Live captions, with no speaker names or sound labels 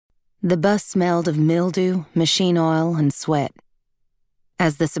The bus smelled of mildew, machine oil, and sweat.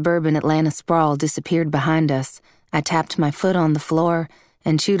 As the suburban Atlanta sprawl disappeared behind us, I tapped my foot on the floor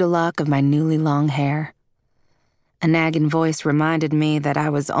and chewed a lock of my newly long hair. A nagging voice reminded me that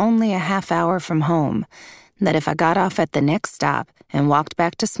I was only a half hour from home, that if I got off at the next stop and walked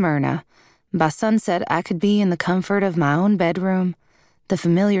back to Smyrna, by sunset I could be in the comfort of my own bedroom, the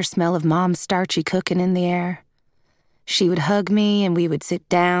familiar smell of Mom's starchy cooking in the air. She would hug me and we would sit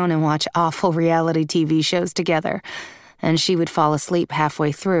down and watch awful reality TV shows together, and she would fall asleep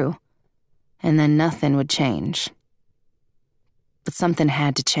halfway through, and then nothing would change. But something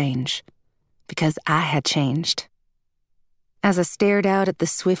had to change, because I had changed. As I stared out at the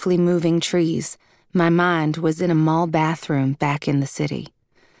swiftly moving trees, my mind was in a mall bathroom back in the city,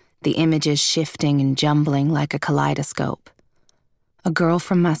 the images shifting and jumbling like a kaleidoscope. A girl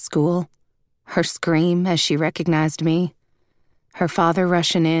from my school, her scream as she recognized me, her father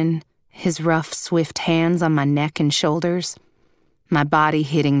rushing in, his rough, swift hands on my neck and shoulders, my body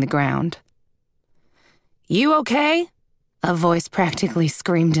hitting the ground. "You okay?" A voice practically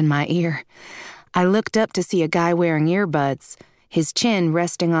screamed in my ear. I looked up to see a guy wearing earbuds, his chin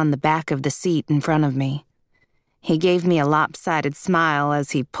resting on the back of the seat in front of me. He gave me a lopsided smile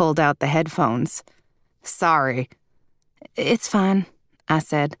as he pulled out the headphones. "Sorry." "It's fine," I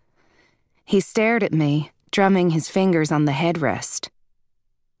said. He stared at me, drumming his fingers on the headrest.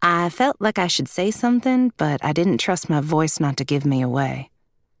 I felt like I should say something, but I didn't trust my voice not to give me away.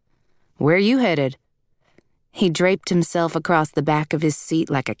 "Where you headed?" He draped himself across the back of his seat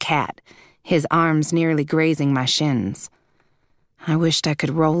like a cat, his arms nearly grazing my shins. I wished I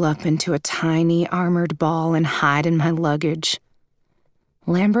could roll up into a tiny, armored ball and hide in my luggage.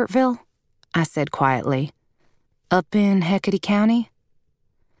 "Lambertville?" I said quietly. "Up in Hecate County?"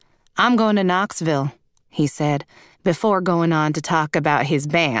 "I'm going to Knoxville," he said, before going on to talk about his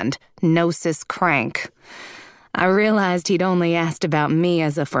band, Gnosis Crank. I realized he'd only asked about me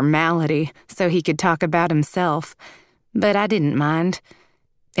as a formality so he could talk about himself, but I didn't mind.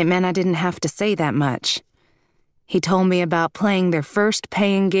 It meant I didn't have to say that much. He told me about playing their first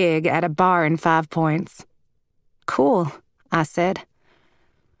paying gig at a bar in 5 Points. "Cool," I said.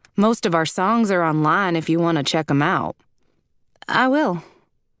 "Most of our songs are online if you want to check them out." "I will."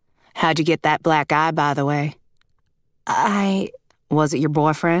 "How'd you get that black eye, by the way?" Was it your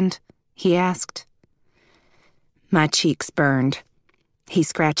boyfriend?" he asked. My cheeks burned. He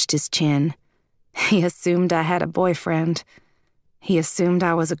scratched his chin. He assumed I had a boyfriend. He assumed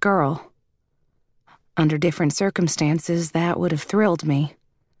I was a girl. Under different circumstances, that would have thrilled me.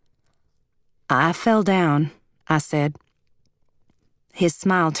 "I fell down," I said. His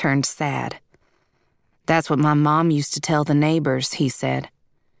smile turned sad. "That's what my mom used to tell the neighbors," he said.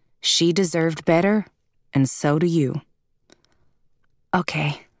 "She deserved better, and so do you."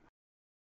 "Okay,"